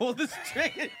 just pull the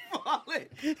string and fall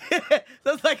it.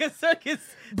 So it's like a circus,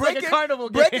 it's like a carnival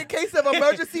game. break in case of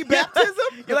emergency baptism.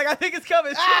 You're like, I think it's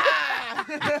coming.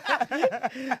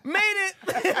 Made it.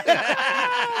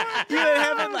 You in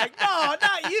heaven like, no,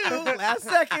 not you. Last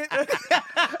second.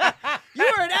 You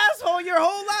were an asshole your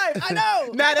whole life. I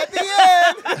know. Not at the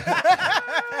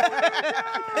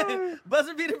end.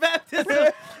 Buzzer beater baptism.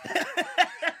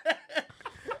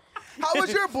 How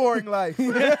was your boring life.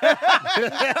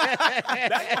 That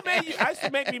used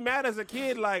to make me mad as a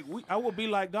kid. Like I would be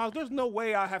like, dog, there's no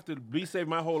way I have to be saved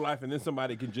my whole life, and then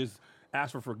somebody can just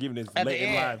ask for forgiveness At late the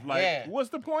in life. end, Like, yeah. what's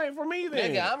the point for me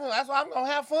then? Nigga, that's why I'm gonna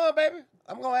have fun, baby.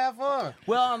 I'm gonna have fun.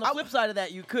 Well, on the flip side of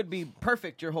that, you could be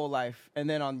perfect your whole life, and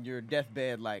then on your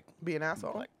deathbed, like Be an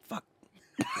asshole. fuck.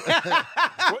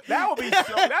 That would be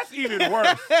so. That's even worse.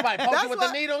 Somebody poke That's you with why-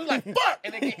 the needle, you like, fuck,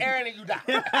 and then get Aaron and you die.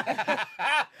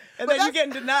 And then you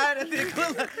getting denied at the Are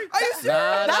you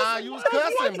serious? Nah, you was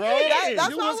cussing, bro. That's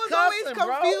You why I was was always cussing, bro.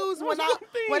 confused when What's I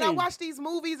one thing? watch these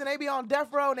movies and they be on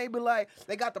death row and they be like,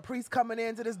 they got the priest coming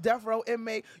into this death row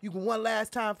inmate. You can one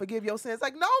last time forgive your sins.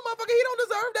 Like, no, motherfucker, he don't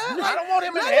deserve that. I Like, don't want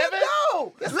him in let heaven. him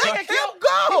go. This Let nigga him killed-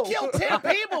 go. He killed 10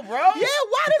 people, bro. Yeah,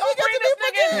 why does Don't he bring get this to be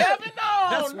nigga in forgiven? heaven. No,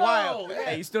 That's no. wild.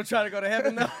 Hey, you still trying to go to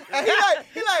heaven though? And he like,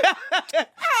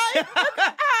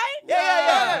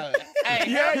 Yeah.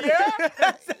 Hey, Yeah.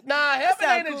 nah, heaven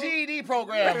sound ain't cool. a GED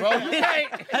program, bro. You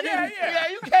can't. Yeah.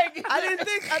 You can't get. I didn't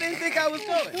think I was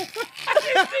going.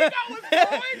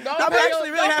 Don't I'm pay actually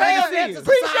your- really don't happy pay to your see debt you. to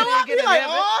Priest society show up, and get he in like,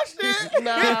 heaven. oh shit.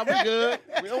 Nah, we good.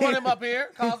 We don't want him up here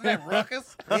causing that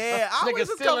ruckus. Yeah, I Nigga was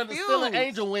just stealing confused.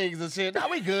 angel wings and shit. Nah,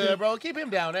 we good, bro. Keep him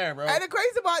down there, bro. And the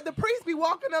crazy part, the priest be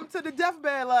walking them to the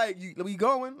deathbed like, we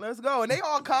going, let's go. And they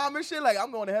all calm and shit like,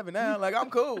 I'm going to heaven now. Like, I'm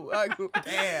cool. Like,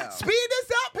 Damn. speed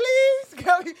this up,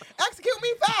 please. Execute me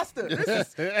faster. This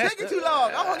is taking too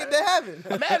long. I want to get to heaven.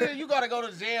 Imagine you gotta go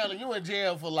to jail and you in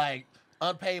jail for like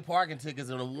unpaid parking tickets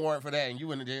and a warrant for that, and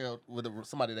you in jail with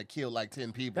somebody that killed like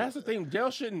 10 people. That's the thing.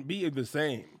 Jail shouldn't be the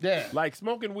same. Yeah. Like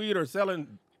smoking weed or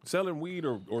selling weed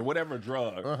or whatever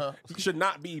drug should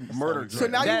not be murder drugs. So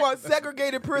now That- you want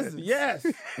segregated prisons. Yes.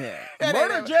 Yeah.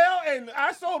 Murder jail and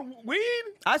I sold weed?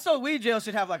 I saw weed jail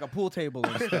should have like a pool table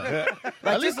and stuff. Like,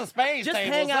 At least a spades just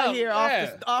table hang or out something. here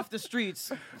Yeah. off the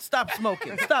streets. Stop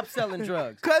smoking. Stop selling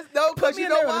drugs. Cause Put me you in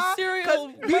know there with a why? serial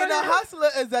Because being a murderer. hustler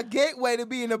is a gateway to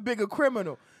being a bigger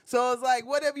criminal. So it's like,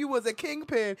 what if you was a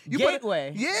kingpin? You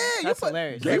Gateway? Yeah, you That's put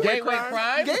hilarious. Gateway Gateway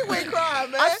crime. gateway crime,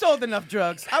 man. I sold enough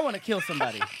drugs. I want to kill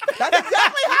somebody. That's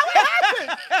exactly how it happened.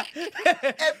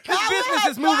 And This power business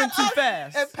has is moving taught too us-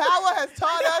 fast. And power has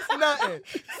taught us nothing.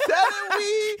 Selling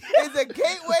weed is a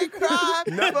gateway crime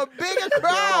for bigger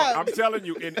crime. I'm telling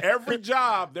you, in every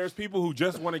job, there's people who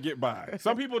just want to get by.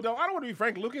 Some people don't. I don't want to be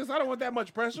Frank Lucas. I don't want that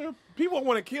much pressure. People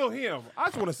want to kill him. I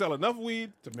just want to sell enough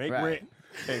weed to make Right. rent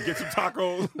and get some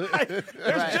tacos. Like, there's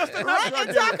Right. just enough drug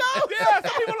and dealers. tacos? Yeah,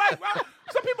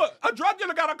 some people, a drug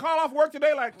dealer got a call off work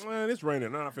today like, man, it's raining.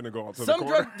 I'm not finna go out to the Some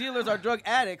corner. drug dealers are drug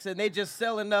addicts and they just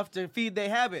sell enough to feed their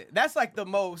habit. That's like the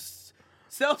most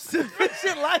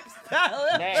self-sufficient lifestyle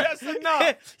ever. Man. Just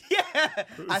enough. Yeah.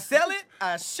 I sell it,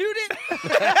 I shoot it.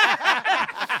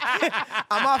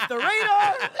 I'm off the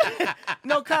radar.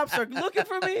 No cops are looking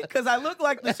for me because I look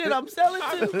like the shit I'm selling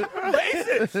to.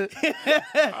 Basic.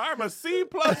 I'm a C+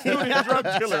 student drug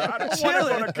dealer. I don't want to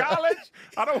Chilling. go to college.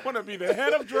 I don't want to be the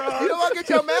head of drugs. You don't want to get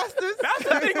your master's? That's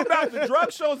the thing about the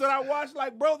drug shows that I watch.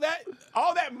 Like, bro,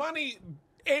 all that money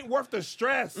ain't worth the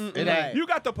stress. It ain't. You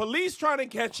got the police trying to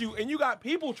catch you, and you got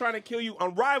people trying to kill you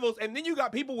on rivals, and then you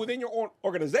got people within your own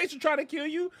organization trying to kill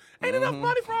you. Ain't enough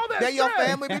money for all that Then your stress.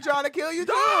 family be trying to kill you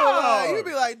too. Dog. Like, you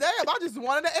be like, damn, I just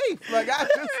wanted an eighth. Like I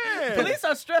just Yeah. Police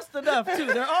are stressed enough too.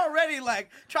 They're already like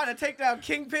trying to take down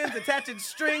kingpins, attaching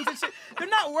strings and shit. They're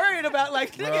not worried about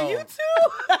like, nigga, Bro. you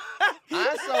too.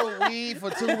 I sold weed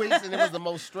for 2 weeks and it was the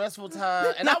most stressful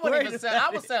time. And I Not wasn't even worried selling. I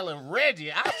about was it. selling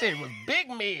Reggie. I said it was big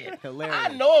men. Hilarious. I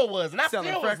know it was, and I Selling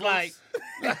still was freckles.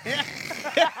 like,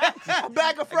 a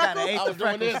bag of I got freckles. an eighth I was of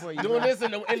doing freckles this, for you. doing this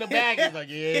in the bag. He's like,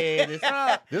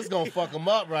 yeah, this gonna fuck him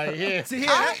up right here. See here,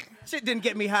 that shit didn't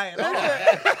get me high at all.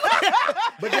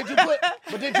 But did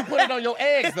you put it on your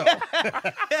eggs though?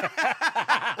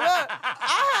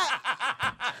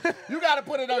 You gotta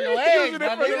put it on your eggs, Using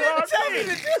my it for the nigga. wrong Tell me to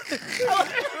thing. do this.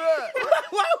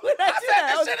 Why would I I do said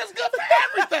that? this shit is good for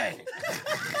everything.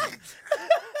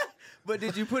 But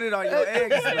did you put it on your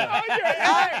eggs? though?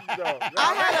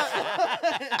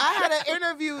 I had an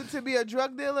interview to be a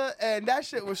drug dealer, and that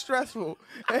shit was stressful.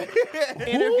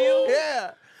 Interview?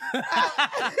 Yeah.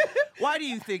 Why do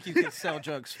you think you could sell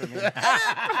drugs for me? And then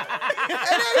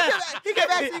he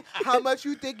kept asking me, how much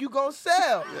you think you gonna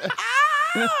sell?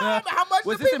 How much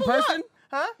Was do this in people person? want?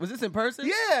 Huh? Was this in person?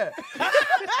 Yeah.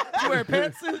 You wear a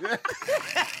pantsuit?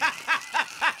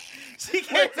 She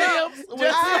can't Tim's, Just with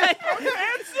like, I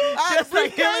had a just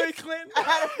like Hillary briefcase. Clinton. I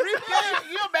had a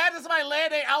briefcase. You imagine somebody laying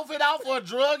their outfit out for a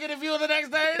drug interview the next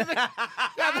day? Wait,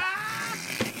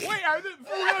 for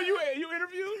real, you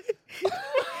interviewed?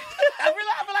 I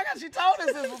feel like she told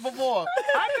us this before.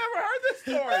 I never heard this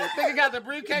story. Nigga got the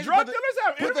briefcase. Drug put the- dealers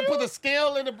have interviews? Put the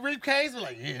scale in the briefcase. We're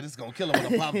like, yeah, this is gonna kill him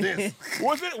when I pop this.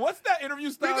 What's that interview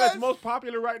style Because- that's most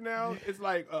popular right now? It's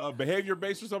like behavior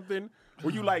based or something.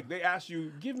 Where you like, they ask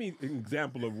you, give me an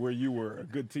example of where you were a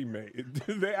good teammate.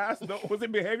 They asked, was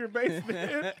it behavior based?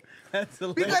 That's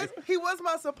hilarious. Because he was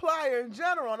my supplier in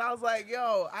general, and I was like,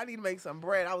 "Yo, I need to make some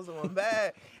bread." I was doing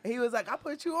bad, and he was like, "I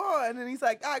put you on," and then he's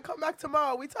like, "All right, come back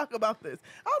tomorrow. We talk about this."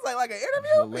 I was like an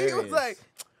interview. And he was Hilarious. like,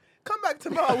 "Come back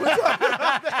tomorrow. We'll talk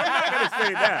about that." I'm not gonna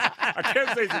say that. I can't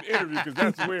say it's an interview because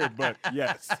that's weird, but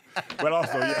yes. But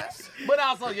also yes. But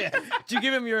also, yeah. Did you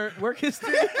give him your work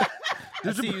history?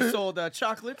 I see you sold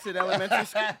chocolates in elementary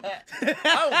school.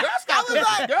 Oh, Girl Scout cookies.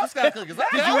 like- Girl Scout cookies.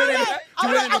 Did you win any? I'm Did you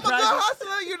win like, any I'm a good prizes?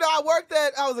 hustler, you know.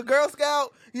 I was a Girl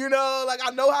Scout, you know. Like I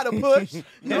know how to push.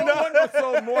 No one has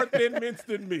sold more Thin Mints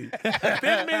than me.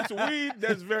 Thin Mints weed,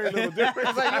 there's very little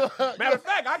difference. Matter of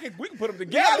fact, we can put them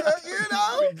together. Yeah, you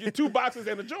know. Get 2 boxes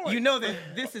and a joint. You know that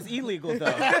this is illegal, though.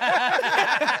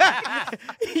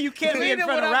 You can't be in Even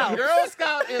front of without Ralph. Girl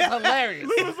Scout is hilarious.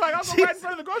 Lou was like, I'll go right in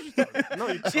front of the grocery store. No,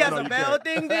 you, She has a you bell. can't.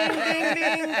 Ding, ding, ding,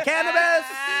 ding. Cannabis.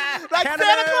 Like Cannabis.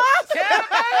 Santa Claus.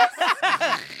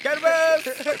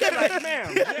 Cannabis. Like,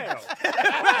 ma'am, jail.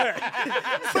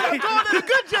 I'm going to the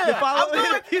good jail.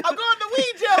 I'm going to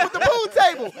weed jail with the pool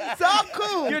table. So I'm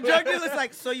cool. Your drug dealer's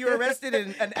like, so you were arrested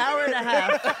in an hour and a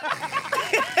half.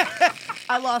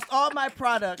 I lost all my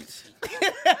product. Now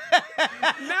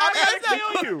I gotta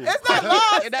kill you. It's not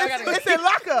lost. And now I gotta- It's in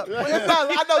lockup. It's not,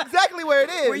 I know exactly where it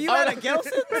is. Were you at a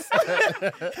Gelson's?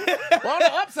 Well, on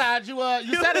the upside, you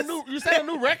set a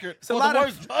new record for a lot the of-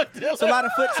 worst drug dealer. It's a lot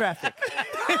of foot traffic.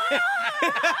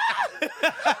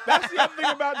 That's the other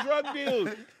thing about drug deals.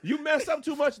 You mess up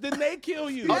too much, then they kill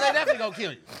you. Oh, they definitely gonna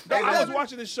kill you. I was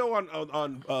watching this show on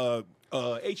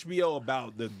HBO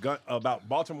about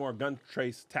Baltimore Gun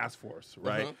Trace Task Force,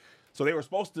 right? So they were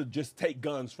supposed to just take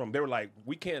guns from. They were like,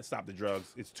 we can't stop the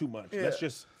drugs; it's too much. Let's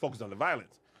just focus on the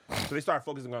violence. So they started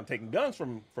focusing on taking guns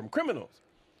from criminals.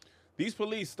 These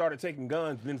police started taking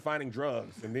guns, then finding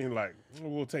drugs, and then like,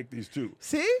 we'll take these too.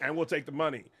 See? And we'll take the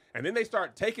money. And then they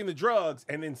start taking the drugs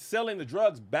and then selling the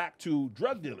drugs back to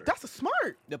drug dealers. That's a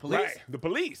smart. The police? Right, the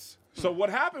police. So what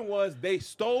happened was they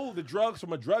stole the drugs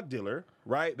from a drug dealer,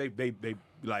 right? They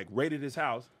like raided his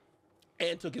house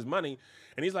and took his money.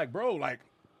 And he's like, bro, like,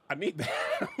 I need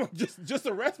that. just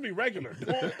arrest me regular.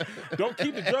 Don't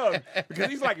keep the drugs. Because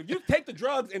he's like, if you take the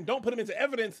drugs and don't put them into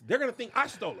evidence, they're going to think I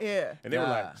stole them. Yeah. And they were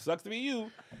like, sucks to be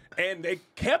you. And they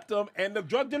kept them, and the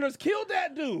drug dealers killed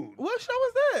that dude. What show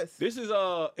is this? This is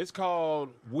it's called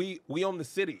We Own the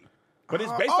City. But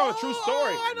it's based on a true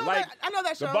story. I know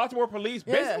that show. The Baltimore police,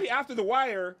 Yeah. basically after The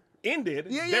Wire ended,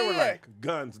 Yeah, they yeah, were yeah. like,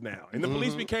 guns now. And the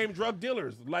police became drug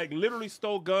dealers, like literally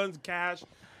stole guns, cash,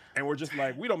 and we're just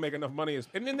like, we don't make enough money.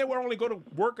 And then they would only go to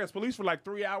work as police for like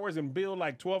 3 hours and bill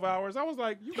like 12 hours. I was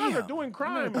like, you guys are doing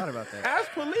crime thought about that. as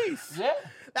police. Yeah.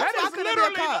 That's why I That is couldn't be a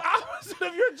literally the cop. opposite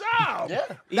of your job.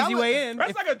 Yeah. Easy way in.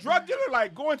 That's like a drug dealer,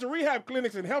 like going to rehab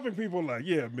clinics and helping people. Like,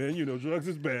 yeah, man, you know, drugs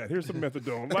is bad. Here's some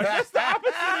methadone. Like, that's the opposite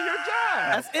of your job.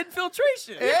 That's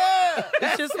infiltration. Yeah.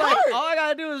 It's just like, all I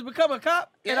gotta do is become a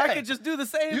cop, and I Yeah. could just do the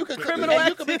same You can criminal and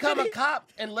you activity. can become a cop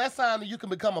in less time than you can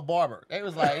become a barber. They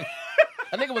was like,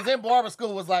 a nigga was in barber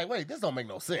school was like, wait, this don't make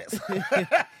no sense.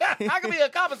 I could be a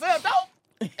cop and sell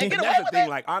dope and get away That's the with thing. it.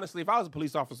 Like, honestly, if I was a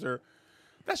police officer,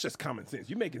 that's just common sense.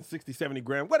 You're making 60, 70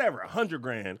 grand, whatever, 100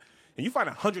 grand, and you find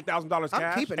 $100,000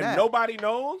 cash, keeping and that. nobody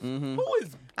knows, who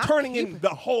is turning in the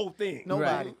whole thing?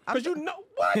 Nobody. Right. Because you know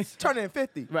what? Turning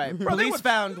 50. Right. they Police would-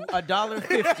 found $1.50.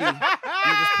 You're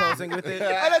just posing with it.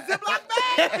 And a Ziploc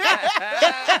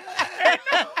bag.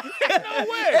 No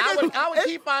way. I would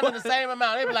keep finding the same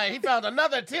amount. They'd be like, he found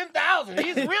another 10,000.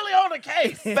 He's really on the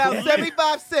case. Found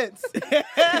 75 cents.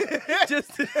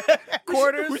 Just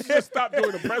quarters. We should just stop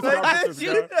doing the press conferences,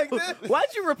 You- guys. Like this. Why'd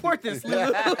you report this,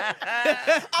 Lulu?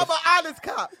 I'm an honest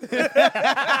cop.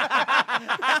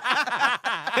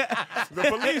 The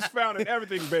police found an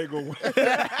everything bagel at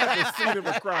the scene of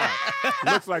a crime.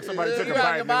 Looks like somebody took a You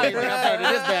got your body. bite. I'm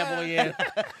turning this bad boy in.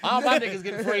 All my niggas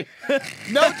getting free.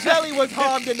 No jelly was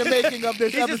harmed in the making of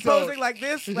this He's just episode. posing like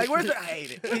this. Like, where's the... I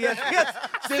hate it. He has-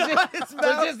 It's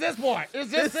just this part.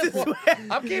 It's just this part.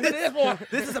 I'm keeping this part.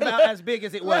 This is about as big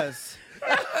as it was.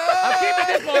 I'm keeping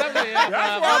this part.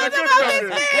 That's why the good stuff is.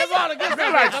 That's all the good I feel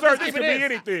stuff. like, I'm sir, just this keeping could be this.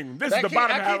 anything. This I is the keep,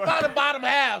 bottom I keep half. finding bottom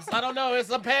halves. I don't know. It's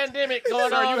a pandemic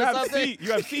going Sir, on you or have something. seeds.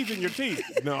 You have seeds in your teeth.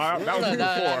 No, that was No, you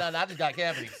no, before. no, I just got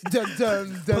cavities. Dun,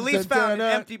 dun, dun, Police dun, found an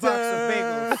dun, empty box of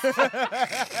dun. bagels.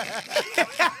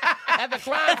 At the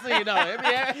crime scene, though.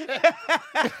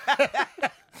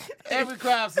 Every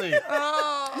crime scene.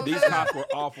 These cops were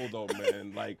awful though,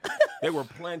 man. Like they were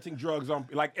planting drugs on,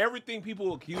 like everything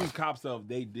people accuse cops of,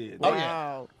 they did. Oh,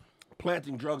 yeah.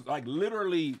 Planting drugs, like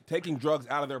literally taking drugs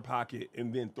out of their pocket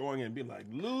and then throwing it and being like,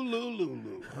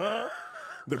 Lulu, huh?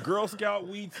 The Girl Scout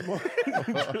weed smoking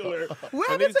driller. What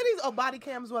happened to these? Oh, body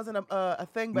cams wasn't a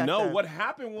thing back then. No, what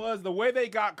happened was the way they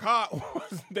got caught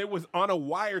was they was on a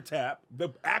wiretap, the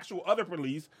actual other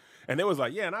police, and they was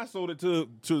like, yeah, and I sold it to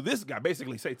this guy,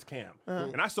 basically Sate's Cam,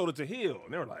 and I sold it to Hill,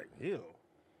 and they were like, Hill?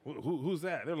 Who's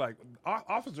that? They're like,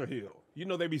 Officer Hill. You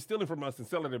know, they be stealing from us and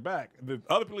selling it back. The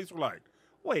other police were like,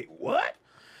 wait, what?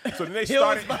 So then they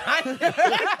started.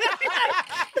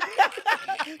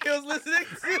 He was listening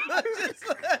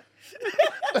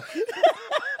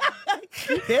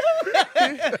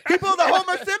He pulled the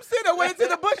Homer Simpson and went into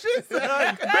the bushes. Basically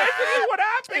what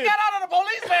happened. He got out of the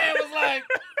police van was like,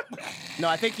 No,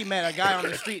 I think he meant a guy on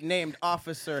the street named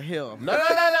Officer Hill. no.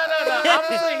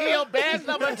 Officer Hill, badge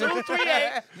number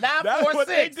 238 That's what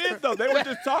they 946. did, though. They were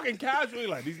just talking casually,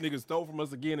 like, these niggas stole from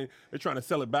us again, and they're trying to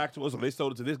sell it back to us, so they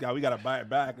sold it to this guy. We got to buy it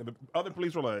back. And the other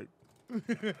police were like,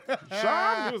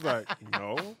 Sean? He was like,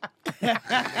 no.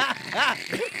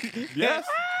 Yes.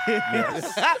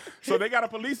 So they got a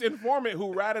police informant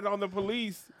who ratted on the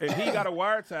police, and he got a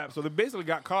wiretap. So they basically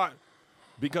got caught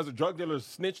because the drug dealers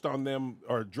snitched on them,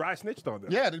 or dry snitched on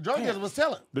them. Yeah, the drug dealer was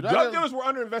telling. The drug dealers were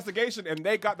under investigation, and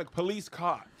they got the police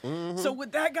caught. So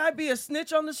would that guy be a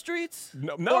snitch on the streets?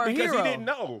 No, Or a because hero? he didn't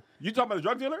know. You talking about the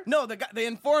drug dealer? No, the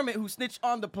informant who snitched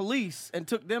on the police and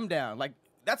took them down. Like,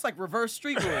 that's like reverse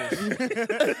street rules.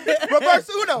 Reverse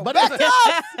Uno. But Back it's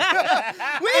up.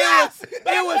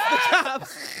 It was the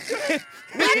cops.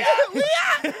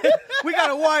 We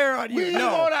got a wire on you. We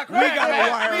No, want our we crack got back.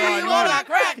 a wire We on want you. our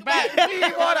crack back. We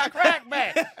want our crack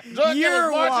back. Drug You're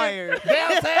dealers marching wired.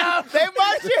 downtown. They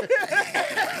marching.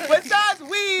 Besides,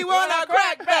 we want our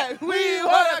crack back. We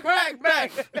want our crack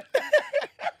back.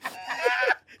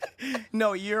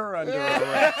 No, you're under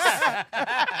arrest.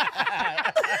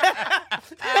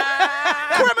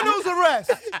 Criminals arrest.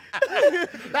 You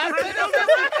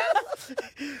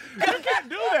can't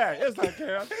do that. It's like,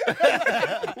 Cam.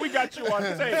 We got you on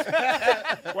tape.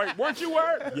 Wait, weren't you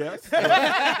word? Yes.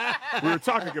 We were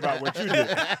talking about what you did.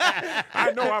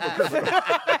 I know I'm a criminal.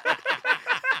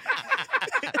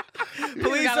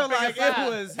 Police are like, it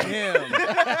was him.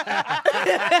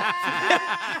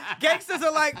 Gangsters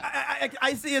are like,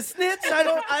 I see a snitch. I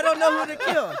don't know who to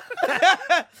kill.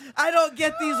 I don't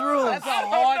get these rules. That's a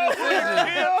hard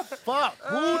decision. Fuck.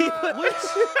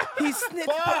 He snitched,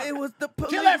 but it was the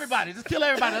police. Kill everybody. Just kill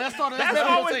everybody. Let's start That's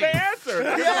always the answer.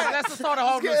 That's the start of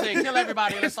the whole new thing. Kill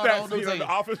everybody. Let's start a whole That's, new you know, thing. the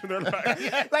office, and they're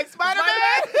like, Like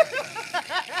Spider-Man.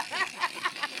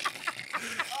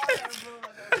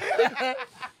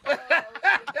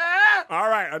 all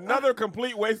right, another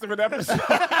complete waste of an episode. The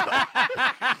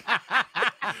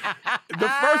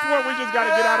first one we just got to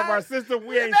get out of our system.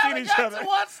 We ain't seen each other.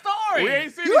 One story. We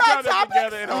ain't seen You each had other topics?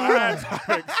 together in a long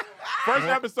topics. First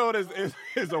episode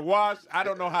is a wash. I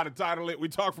don't know how to title it. We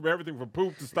talk from everything from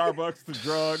poop to Starbucks to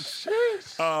drugs.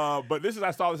 But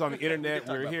I saw this on the internet.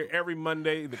 We're here every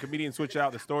Monday. The comedians switch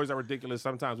out. The stories are ridiculous.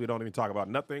 Sometimes we don't even talk about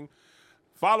nothing.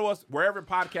 Follow us wherever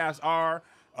podcasts are.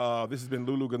 This has been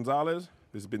Lulu Gonzalez.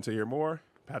 This has been To Hear More.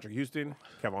 Patrick Houston,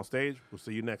 Kev on stage. We'll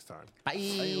see you next time.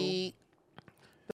 Bye.